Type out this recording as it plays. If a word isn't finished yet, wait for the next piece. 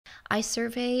I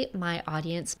survey my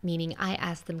audience, meaning I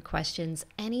ask them questions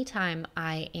anytime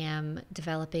I am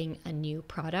developing a new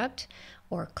product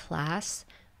or class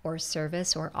or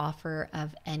service or offer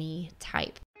of any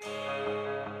type.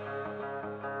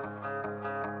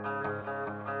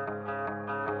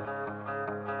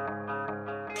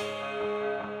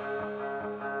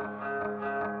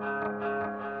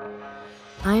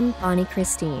 I'm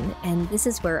Bonniechristine, and this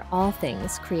is where all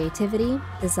things creativity,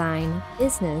 design,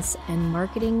 business, and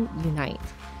marketing unite.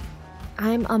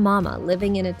 I'm a mama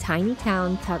living in a tiny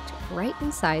town tucked right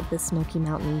inside the Smoky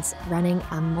Mountains, running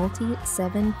a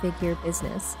multi-seven-figure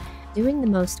business, doing the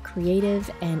most creative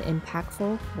and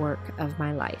impactful work of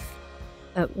my life.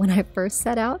 But when I first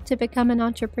set out to become an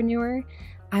entrepreneur,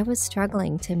 I was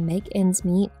struggling to make ends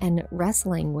meet and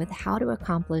wrestling with how to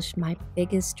accomplish my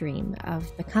biggest dream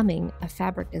of becoming a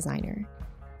fabric designer.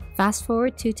 Fast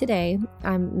forward to today,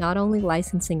 I'm not only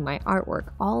licensing my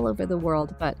artwork all over the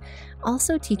world, but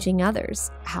also teaching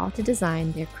others how to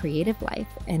design their creative life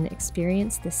and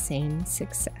experience the same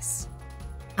success.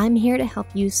 I'm here to help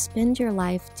you spend your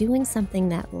life doing something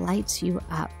that lights you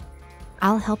up.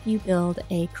 I'll help you build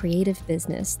a creative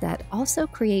business that also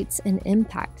creates an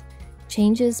impact,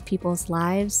 changes people's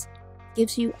lives,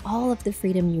 gives you all of the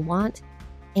freedom you want,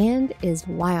 and is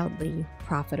wildly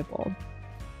profitable.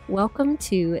 Welcome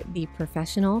to the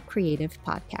Professional Creative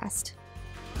Podcast.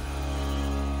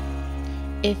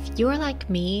 If you're like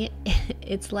me,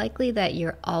 it's likely that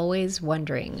you're always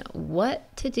wondering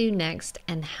what to do next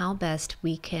and how best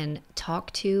we can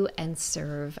talk to and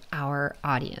serve our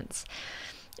audience.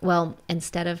 Well,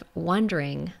 instead of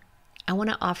wondering, I want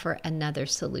to offer another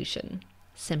solution.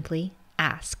 Simply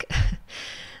ask.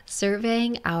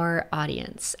 Surveying our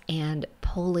audience and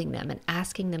polling them and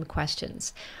asking them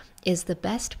questions is the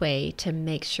best way to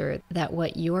make sure that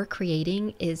what you're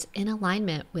creating is in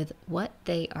alignment with what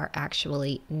they are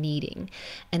actually needing.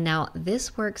 And now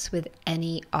this works with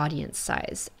any audience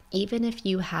size. Even if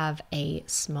you have a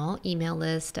small email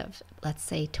list of, let's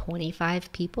say, 25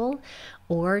 people,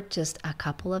 or just a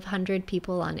couple of hundred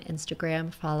people on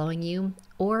Instagram following you,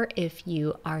 or if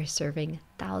you are serving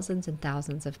thousands and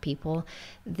thousands of people,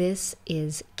 this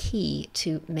is key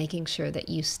to making sure that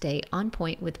you stay on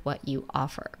point with what you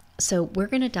offer. So we're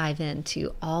going to dive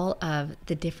into all of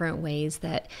the different ways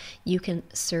that you can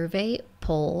survey,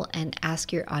 poll, and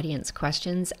ask your audience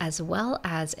questions, as well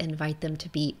as invite them to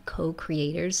be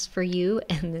co-creators for you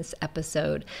in this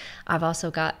episode. I've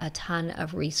also got a ton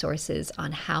of resources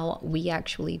on how we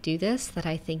actually do this that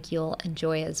I think you'll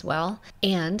enjoy as well.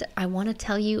 And I want to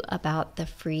tell you about the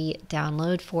free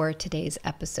download for today's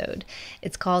episode.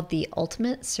 It's called the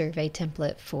Ultimate Survey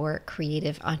Template for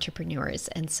Creative Entrepreneurs.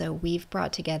 And so we've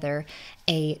brought together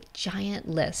a giant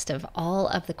list of all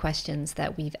of the questions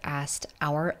that we've asked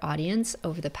our audience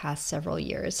over the past several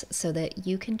years so that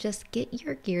you can just get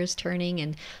your gears turning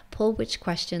and pull which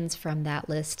questions from that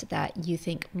list that you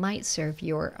think might serve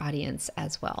your audience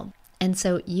as well. And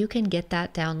so you can get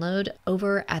that download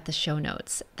over at the show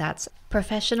notes. That's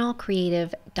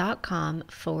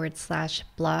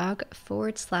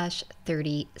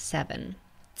professionalcreative.com/blog/37.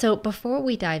 So before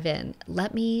we dive in,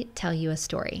 let me tell you a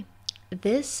story.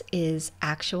 This is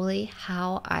actually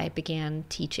how I began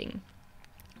teaching.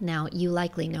 Now, you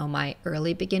likely know my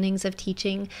early beginnings of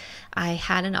teaching. I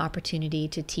had an opportunity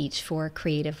to teach for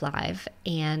Creative Live,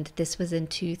 and this was in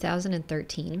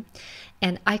 2013,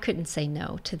 and I couldn't say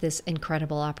no to this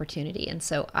incredible opportunity. And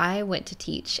so I went to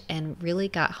teach and really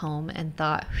got home and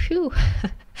thought, whew,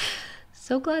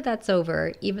 so glad that's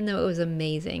over. Even though it was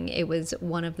amazing, it was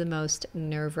one of the most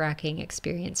nerve-wracking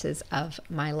experiences of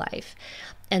my life.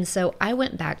 And so I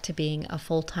went back to being a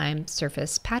full-time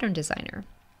surface pattern designer.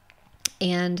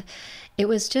 And it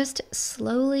was just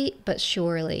slowly but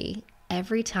surely,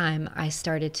 every time I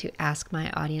started to ask my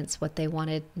audience what they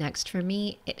wanted next from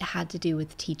me, it had to do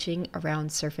with teaching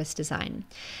around surface design.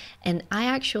 And I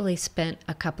actually spent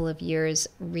a couple of years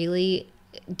really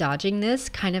dodging this,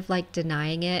 kind of like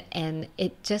denying it, and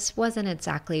it just wasn't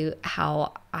exactly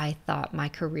how I thought my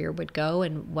career would go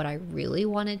and what I really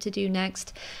wanted to do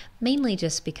next, mainly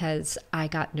just because I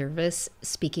got nervous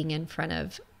speaking in front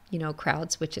of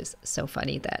crowds, which is so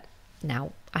funny that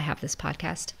now I have this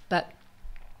podcast. But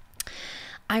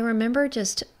I remember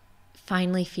just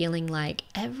finally feeling like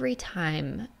every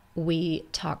time we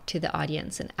talk to the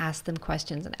audience and ask them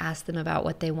questions and ask them about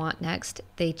what they want next,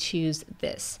 they choose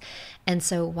this. And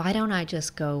so why don't I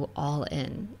just go all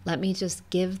in? Let me just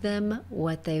give them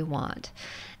what they want.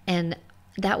 And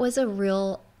that was a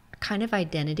real kind of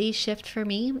identity shift for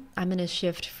me. I'm going to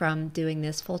shift from doing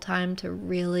this full time to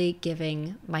really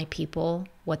giving my people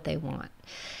what they want.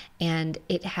 And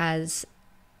it has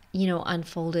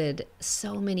unfolded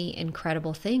so many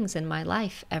incredible things in my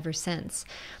life ever since.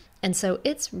 And so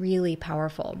it's really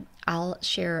powerful. I'll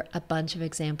share a bunch of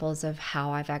examples of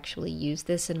how I've actually used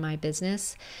this in my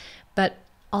business, but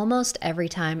almost every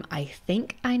time I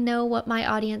think I know what my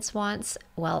audience wants,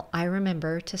 well, I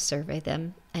remember to survey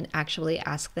them and actually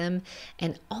ask them,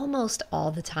 and almost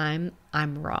all the time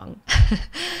I'm wrong.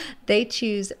 They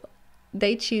choose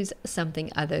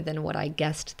something other than what I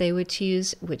guessed they would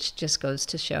choose, which just goes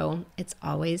to show it's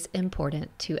always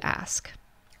important to ask.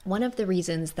 One of the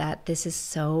reasons that this is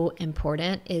so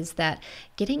important is that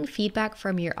getting feedback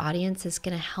from your audience is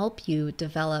going to help you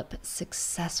develop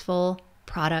successful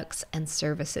products and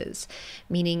services,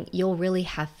 meaning you'll really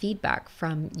have feedback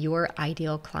from your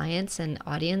ideal clients and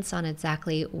audience on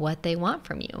exactly what they want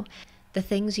from you. The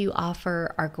things you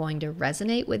offer are going to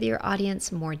resonate with your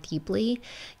audience more deeply.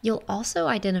 You'll also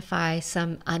identify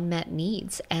some unmet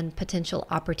needs and potential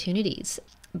opportunities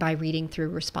by reading through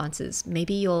responses.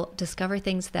 Maybe you'll discover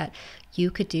things that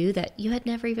you could do that you had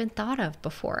never even thought of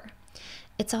before.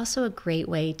 It's also a great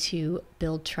way to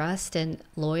build trust and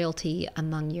loyalty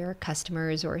among your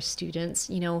customers or students.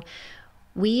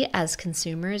 We as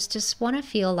consumers just want to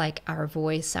feel like our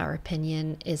voice, our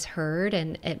opinion is heard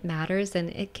and it matters, and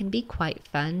it can be quite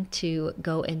fun to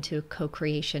go into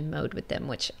co-creation mode with them,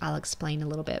 which I'll explain a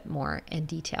little bit more in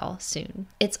detail soon.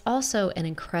 It's also an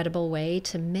incredible way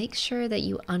to make sure that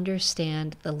you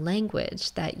understand the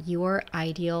language that your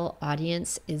ideal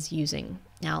audience is using.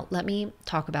 Now, let me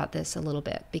talk about this a little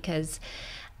bit, because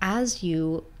as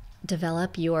you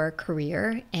develop your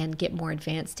career and get more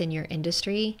advanced in your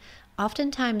industry,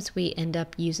 oftentimes we end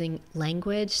up using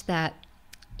language that,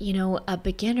 a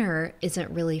beginner isn't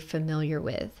really familiar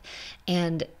with.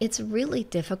 And it's really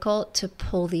difficult to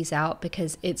pull these out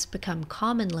because it's become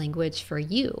common language for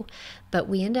you. But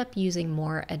we end up using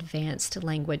more advanced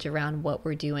language around what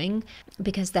we're doing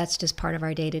because that's just part of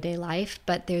our day-to-day life.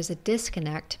 But there's a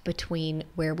disconnect between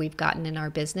where we've gotten in our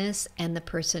business and the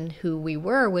person who we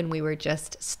were when we were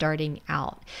just starting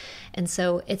out. And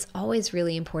so it's always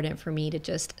really important for me to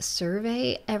just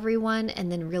survey everyone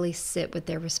and then really sit with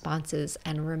their responses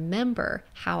and remember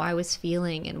how I was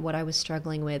feeling and what I was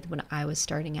struggling with when I was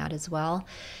starting out as well,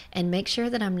 and make sure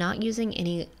that I'm not using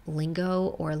any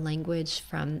lingo or language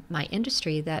from my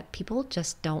industry that people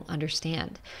just don't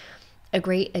understand. A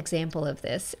great example of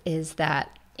this is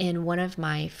that in one of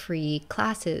my free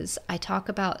classes, I talk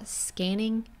about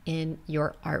scanning in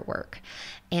your artwork.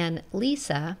 And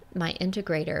Lisa, my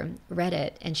integrator, read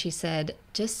it and she said,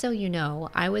 just so you know,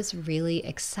 I was really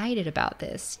excited about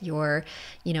this. Your,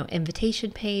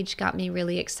 invitation page got me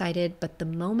really excited. But the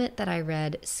moment that I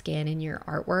read scan in your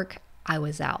artwork, I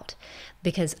was out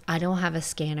because I don't have a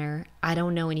scanner. I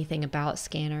don't know anything about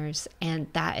scanners, and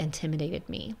that intimidated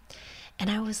me. And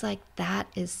I was like, that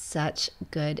is such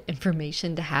good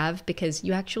information to have, because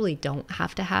you actually don't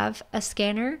have to have a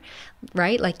scanner,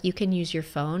 right? Like you can use your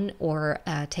phone or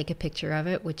take a picture of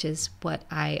it, which is what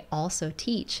I also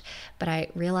teach. But I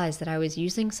realized that I was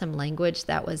using some language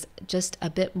that was just a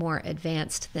bit more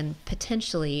advanced than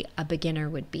potentially a beginner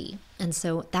would be. And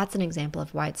so that's an example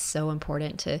of why it's so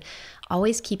important to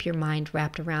always keep your mind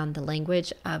wrapped around the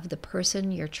language of the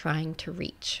person you're trying to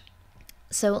reach.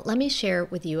 So let me share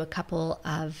with you a couple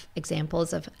of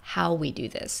examples of how we do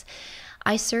this.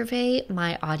 I survey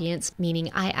my audience, meaning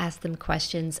I ask them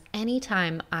questions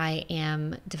anytime I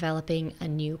am developing a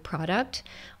new product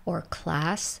or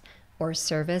class or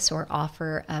service or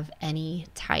offer of any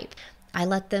type. I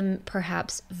let them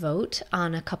perhaps vote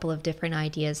on a couple of different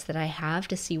ideas that I have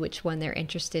to see which one they're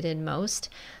interested in most.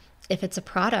 If it's a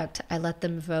product, I let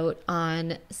them vote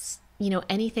on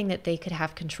anything that they could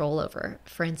have control over.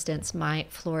 For instance, my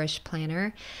Flourish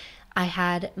planner, I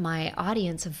had my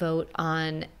audience vote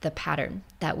on the pattern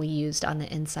that we used on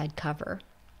the inside cover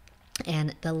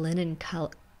and the linen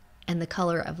and the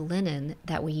color of linen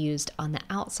that we used on the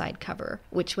outside cover,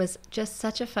 which was just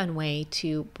such a fun way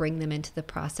to bring them into the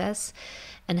process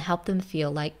and help them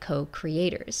feel like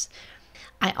co-creators.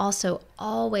 I also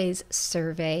always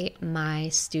survey my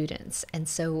students, and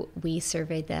so we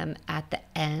survey them at the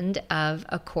end of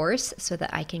a course so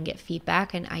that I can get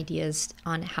feedback and ideas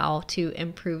on how to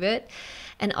improve it,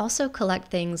 and also collect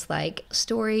things like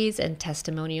stories and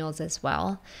testimonials as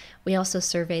well. We also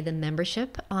survey the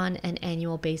membership on an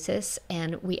annual basis,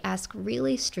 and we ask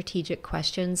really strategic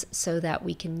questions so that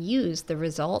we can use the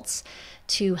results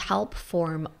to help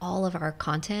form all of our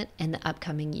content in the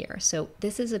upcoming year. So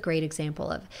this is a great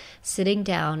example of sitting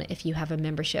down, if you have a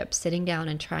membership, sitting down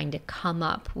and trying to come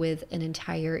up with an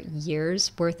entire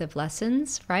year's worth of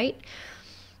lessons, right?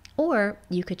 Or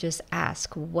you could just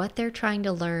ask what they're trying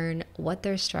to learn, what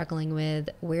they're struggling with,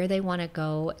 where they want to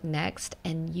go next,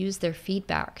 and use their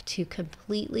feedback to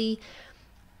completely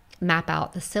map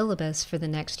out the syllabus for the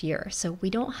next year. So we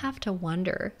don't have to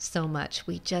wonder so much.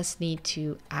 We just need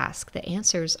to ask. The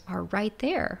answers are right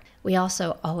there. We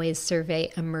also always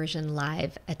survey Immersion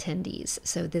Live attendees.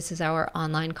 So this is our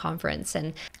online conference,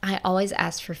 and I always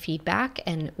ask for feedback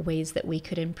and ways that we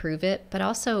could improve it, but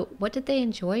also what did they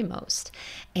enjoy most?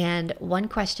 And one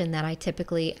question that I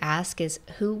typically ask is,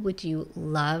 who would you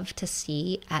love to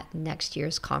see at next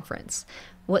year's conference?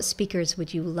 What speakers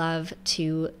would you love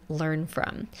to learn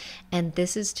from? And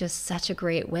this is just such a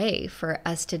great way for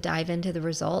us to dive into the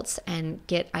results and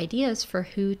get ideas for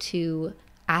who to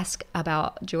ask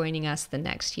about joining us the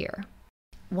next year.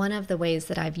 One of the ways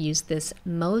that I've used this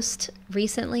most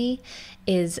recently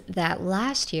is that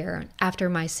last year, after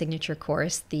my signature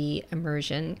course, the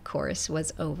immersion course,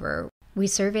 was over, we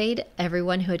surveyed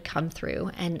everyone who had come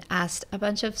through and asked a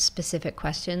bunch of specific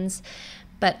questions,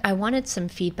 but I wanted some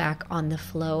feedback on the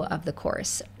flow of the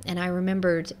course. And I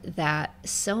remembered that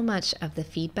so much of the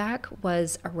feedback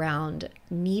was around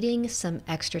needing some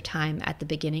extra time at the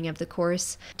beginning of the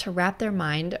course to wrap their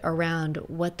mind around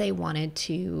what they wanted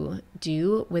to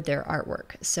do with their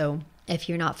artwork. So if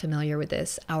you're not familiar with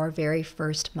this, our very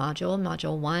first module,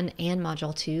 Module 1 and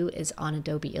Module 2, is on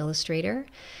Adobe Illustrator.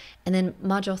 And then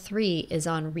Module 3 is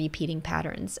on repeating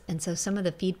patterns. And so some of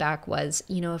the feedback was,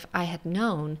 if I had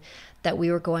known that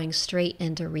we were going straight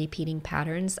into repeating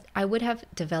patterns, I would have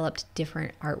developed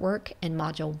different artwork in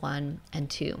Module 1 and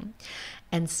 2.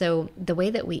 And so the way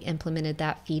that we implemented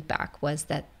that feedback was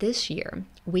that this year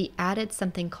we added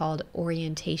something called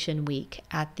Orientation Week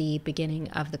at the beginning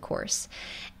of the course.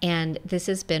 And this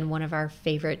has been one of our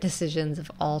favorite decisions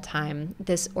of all time.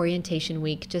 This Orientation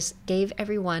Week just gave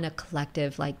everyone a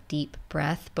collective, deep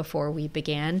breath before we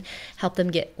began, helped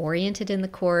them get oriented in the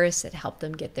course. It helped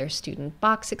them get their student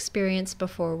box experience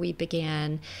before we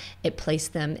began. It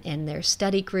placed them in their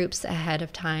study groups ahead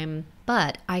of time.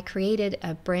 But I created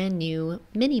a brand new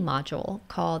mini module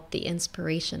called the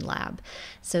Inspiration Lab.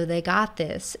 So they got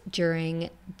this during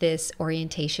this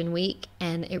orientation week,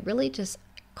 and it really just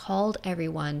called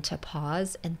everyone to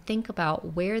pause and think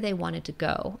about where they wanted to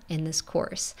go in this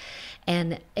course.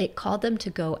 And it called them to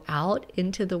go out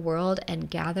into the world and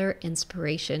gather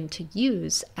inspiration to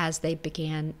use as they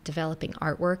began developing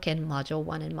artwork in Module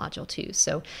 1 and Module 2.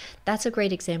 So that's a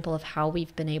great example of how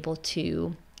we've been able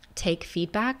to take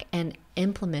feedback and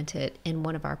implement it in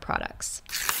one of our products.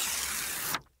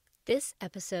 This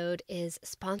episode is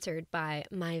sponsored by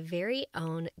my very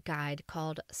own guide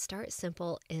called Start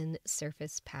Simple in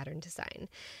Surface Pattern Design.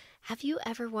 Have you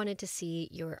ever wanted to see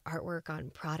your artwork on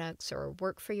products or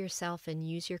work for yourself and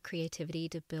use your creativity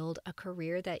to build a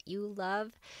career that you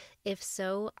love? If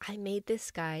so, I made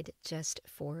this guide just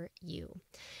for you.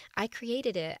 I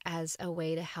created it as a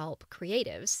way to help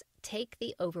creatives take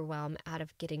the overwhelm out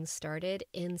of getting started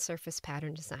in surface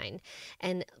pattern design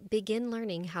and begin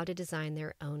learning how to design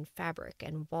their own fabric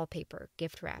and wallpaper,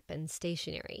 gift wrap, and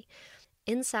stationery.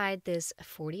 Inside this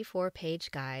 44-page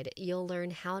guide, you'll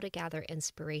learn how to gather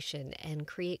inspiration and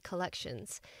create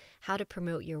collections, how to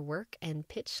promote your work and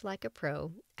pitch like a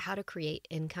pro, how to create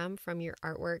income from your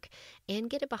artwork, and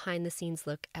get a behind-the-scenes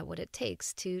look at what it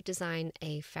takes to design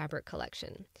a fabric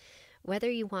collection.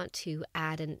 Whether you want to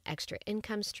add an extra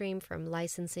income stream from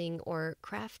licensing or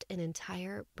craft an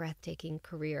entire breathtaking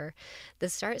career, the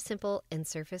Start Simple in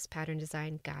Surface Pattern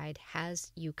Design guide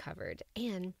has you covered,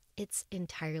 and it's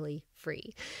entirely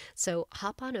free. So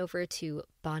hop on over to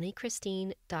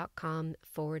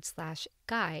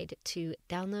bonniechristine.com/guide to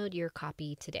download your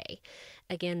copy today.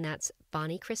 Again, that's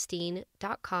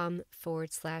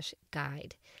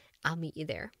bonniechristine.com/guide. I'll meet you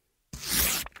there.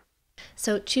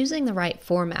 So choosing the right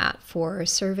format for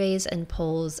surveys and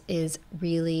polls is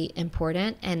really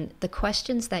important, and the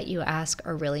questions that you ask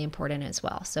are really important as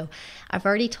well. So I've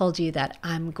already told you that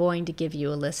I'm going to give you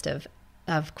a list of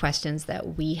questions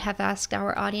that we have asked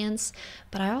our audience,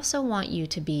 but I also want you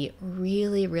to be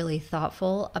really, really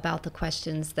thoughtful about the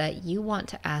questions that you want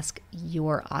to ask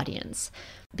your audience.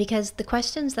 Because the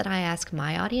questions that I ask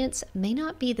my audience may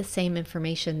not be the same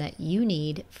information that you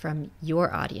need from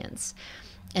your audience.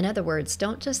 In other words,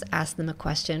 don't just ask them a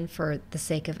question for the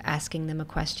sake of asking them a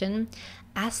question.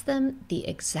 Ask them the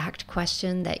exact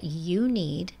question that you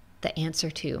need the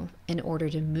answer to in order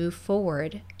to move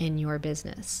forward in your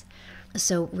business.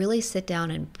 So really sit down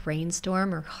and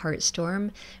brainstorm or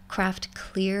heartstorm, craft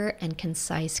clear and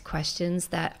concise questions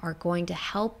that are going to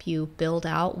help you build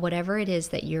out whatever it is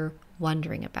that you're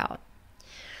wondering about.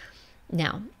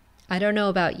 Now, I don't know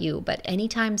about you, but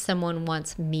anytime someone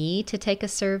wants me to take a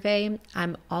survey,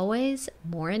 I'm always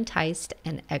more enticed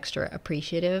and extra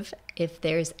appreciative if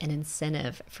there's an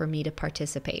incentive for me to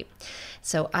participate.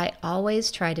 So I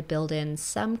always try to build in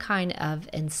some kind of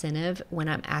incentive when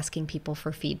I'm asking people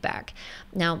for feedback.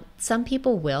 Now, some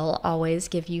people will always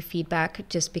give you feedback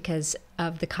just because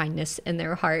of the kindness in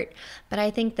their heart, but I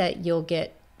think that you'll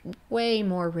get way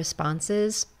more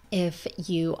responses if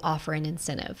you offer an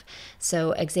incentive.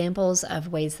 So examples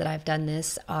of ways that I've done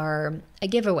this are a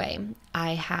giveaway.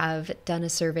 I have done a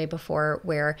survey before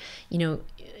where,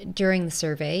 during the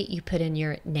survey, you put in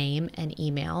your name and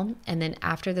email, and then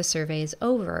after the survey is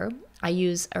over, I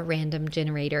use a random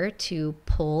generator to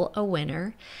pull a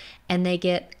winner, and they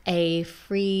get a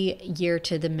free year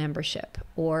to the membership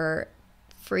or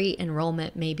free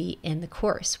enrollment maybe in the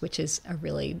course, which is a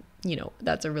really,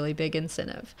 that's a really big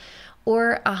incentive.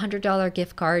 Or $100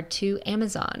 gift card to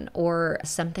Amazon, or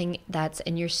something that's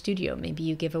in your studio. Maybe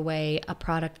you give away a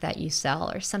product that you sell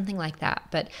or something like that.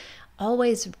 But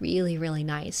always really, really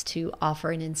nice to offer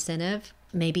an incentive.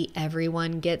 Maybe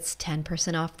everyone gets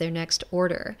 10% off their next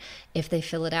order if they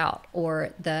fill it out, or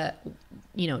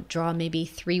draw maybe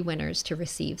 3 winners to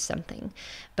receive something.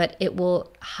 But it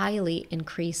will highly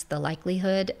increase the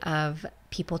likelihood of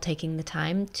people taking the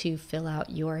time to fill out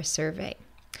your survey.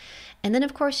 And then,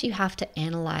 of course, you have to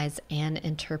analyze and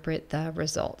interpret the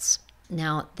results.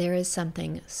 Now, there is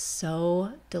something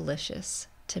so delicious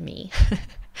to me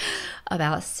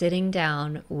about sitting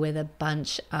down with a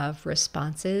bunch of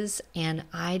responses. And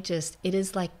it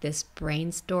is like this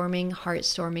brainstorming,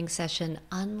 heartstorming session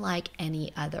unlike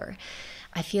any other.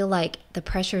 I feel like the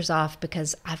pressure's off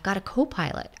because I've got a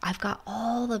co-pilot. I've got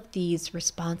all of these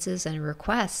responses and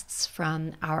requests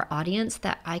from our audience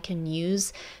that I can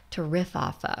use to riff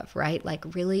off of, right?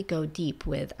 Like really go deep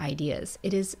with ideas.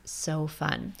 It is so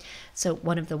fun. So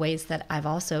one of the ways that I've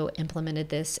also implemented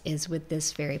this is with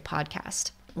this very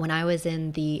podcast. When I was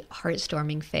in the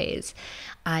heartstorming phase,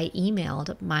 I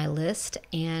emailed my list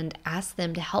and asked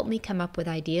them to help me come up with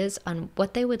ideas on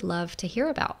what they would love to hear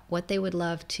about, what they would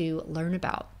love to learn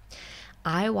about.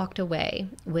 I walked away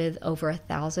with over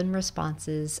 1,000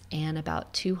 responses and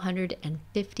about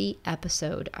 250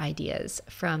 episode ideas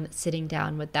from sitting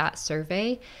down with that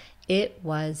survey. It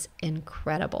was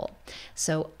incredible.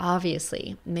 So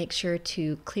obviously, make sure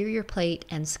to clear your plate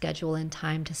and schedule in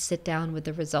time to sit down with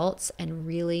the results and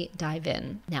really dive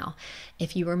in. Now,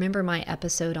 if you remember my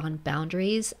episode on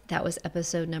boundaries, that was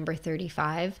episode number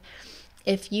 35.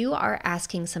 If you are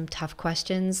asking some tough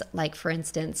questions, like for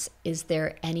instance, is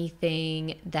there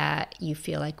anything that you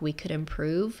feel like we could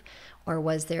improve? Or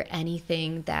was there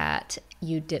anything that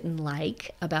you didn't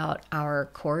like about our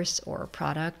course or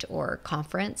product or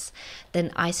conference?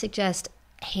 Then I suggest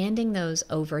handing those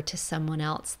over to someone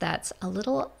else that's a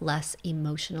little less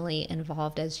emotionally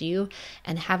involved as you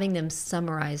and having them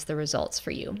summarize the results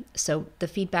for you. So the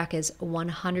feedback is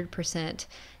 100%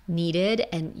 needed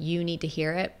and you need to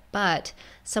hear it, but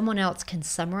someone else can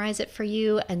summarize it for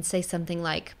you and say something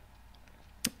like,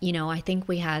 I think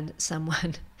we had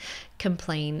someone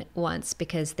complain once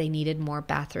because they needed more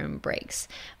bathroom breaks,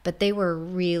 but they were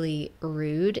really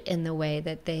rude in the way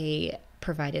that they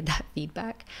provided that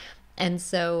feedback. And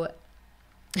so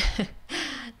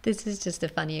this is just a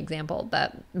funny example,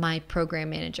 but my program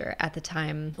manager at the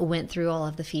time went through all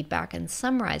of the feedback and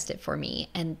summarized it for me.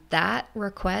 And that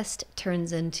request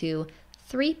turns into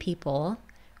 3 people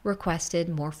requested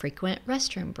more frequent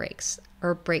restroom breaks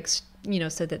or breaks,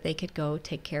 so that they could go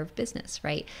take care of business,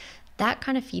 right? That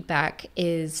kind of feedback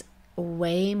is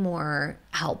way more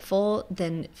helpful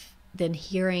than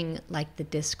hearing like the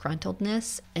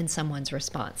disgruntledness in someone's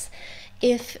response.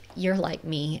 If you're like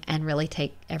me and really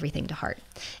take everything to heart.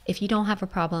 If you don't have a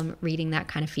problem reading that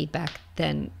kind of feedback,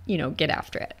 then, get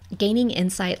after it. Gaining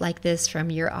insight like this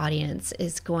from your audience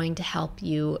is going to help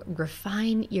you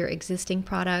refine your existing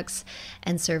products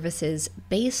and services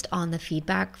based on the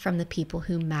feedback from the people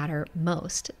who matter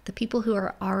most, the people who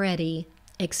are already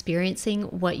experiencing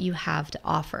what you have to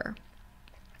offer.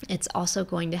 It's also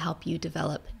going to help you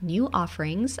develop new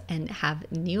offerings and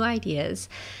have new ideas,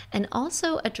 and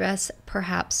also address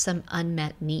perhaps some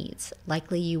unmet needs.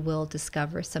 Likely you will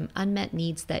discover some unmet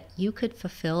needs that you could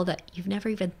fulfill that you've never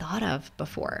even thought of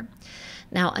before.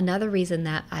 Now, another reason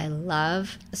that I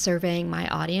love surveying my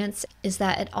audience is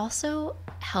that it also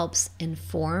helps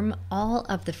inform all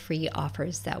of the free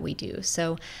offers that we do.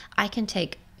 So I can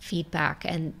take feedback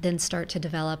and then start to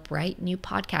develop new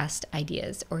podcast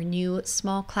ideas or new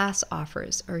small class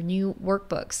offers or new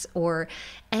workbooks or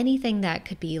anything that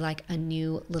could be like a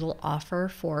new little offer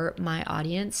for my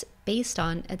audience based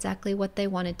on exactly what they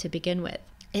wanted to begin with.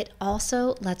 It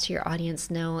also lets your audience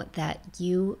know that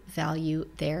you value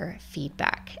their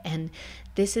feedback. And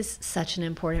this is such an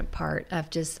important part of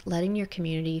just letting your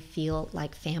community feel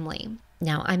like family.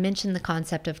 Now, I mentioned the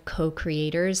concept of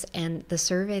co-creators, and the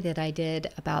survey that I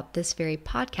did about this very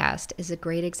podcast is a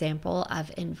great example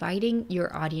of inviting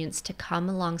your audience to come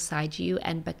alongside you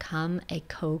and become a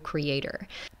co-creator.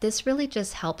 This really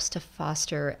just helps to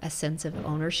foster a sense of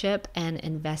ownership and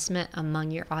investment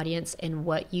among your audience in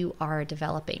what you are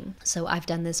developing. So I've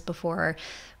done this before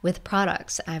with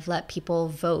products. I've let people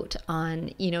vote on,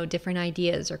 different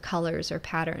ideas or colors or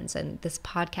patterns in this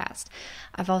podcast.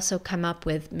 I've also come up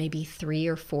with maybe 3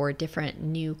 or 4 different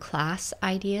new class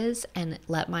ideas and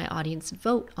let my audience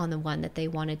vote on the one that they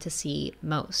wanted to see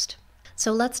most.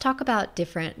 So let's talk about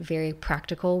different, very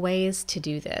practical ways to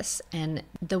do this. And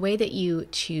the way that you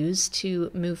choose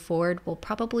to move forward will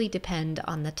probably depend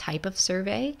on the type of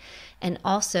survey and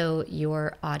also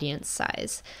your audience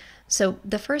size. So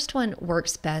the first one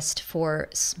works best for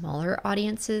smaller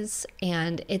audiences,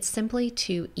 and it's simply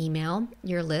to email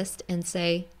your list and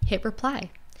say, hit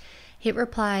reply. Hit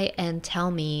reply and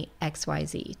tell me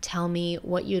XYZ. Tell me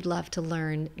what you'd love to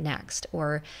learn next,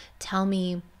 or tell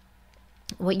me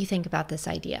what you think about this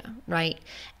idea, right?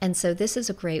 And so this is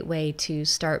a great way to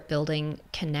start building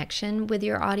connection with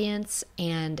your audience.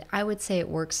 And I would say it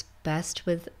works best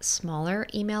with smaller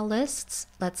email lists,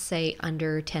 let's say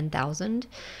under 10,000.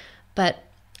 But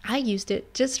I used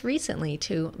it just recently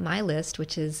to my list,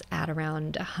 which is at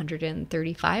around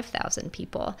 135,000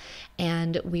 people.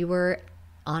 And we were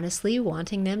honestly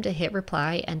wanting them to hit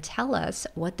reply and tell us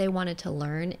what they wanted to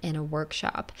learn in a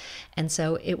workshop. And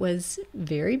so it was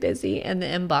very busy in the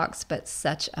inbox, but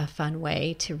such a fun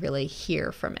way to really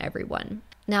hear from everyone.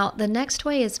 Now, the next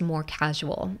way is more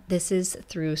casual. This is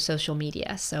through social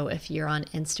media. So if you're on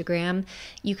Instagram,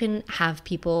 you can have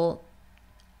people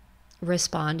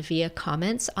respond via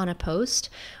comments on a post,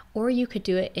 or you could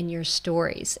do it in your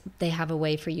stories. They have a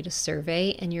way for you to survey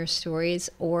in your stories,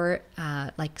 or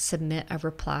submit a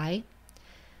reply.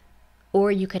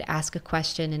 Or you could ask a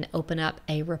question and open up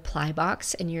a reply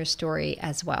box in your story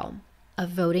as well. A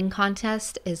voting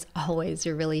contest is always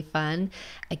really fun.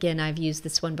 Again, I've used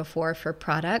this one before for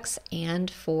products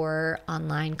and for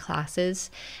online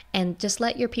classes. And just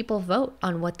let your people vote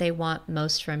on what they want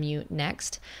most from you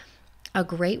next. A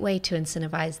great way to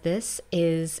incentivize this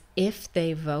is if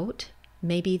they vote,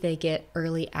 maybe they get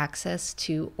early access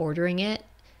to ordering it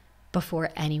before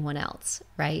anyone else,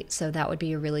 right? So that would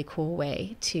be a really cool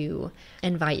way to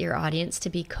invite your audience to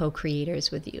be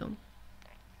co-creators with you.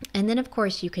 And then, of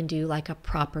course, you can do like a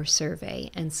proper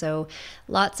survey. And so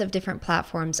lots of different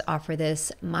platforms offer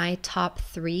this. My top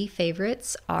 3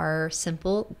 favorites are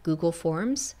simple Google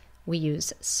Forms. We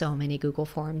use so many Google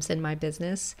Forms in my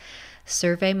business.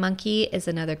 SurveyMonkey is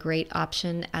another great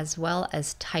option, as well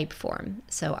as Typeform.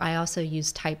 So I also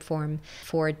use Typeform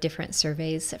for different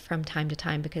surveys from time to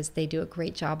time because they do a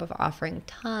great job of offering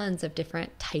tons of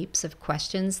different types of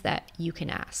questions that you can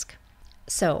ask.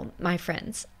 So, my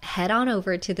friends, head on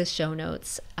over to the show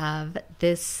notes of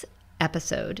this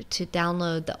episode to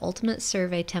download the ultimate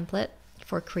survey template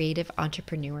for creative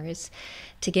entrepreneurs,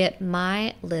 to get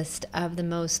my list of the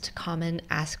most common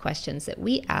asked questions that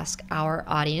we ask our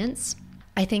audience.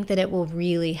 I think that it will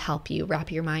really help you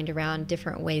wrap your mind around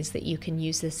different ways that you can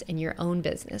use this in your own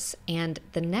business. And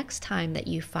the next time that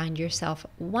you find yourself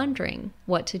wondering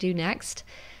what to do next,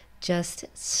 just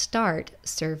start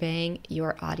surveying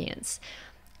your audience.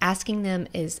 Asking them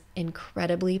is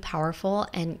incredibly powerful,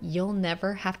 and you'll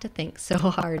never have to think so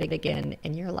hard again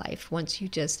in your life once you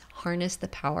just harness the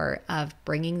power of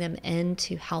bringing them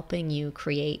into helping you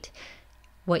create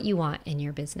what you want in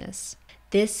your business.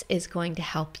 This is going to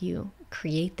help you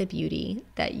create the beauty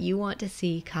that you want to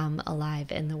see come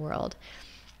alive in the world.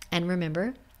 And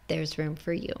remember, there's room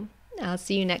for you. I'll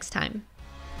see you next time.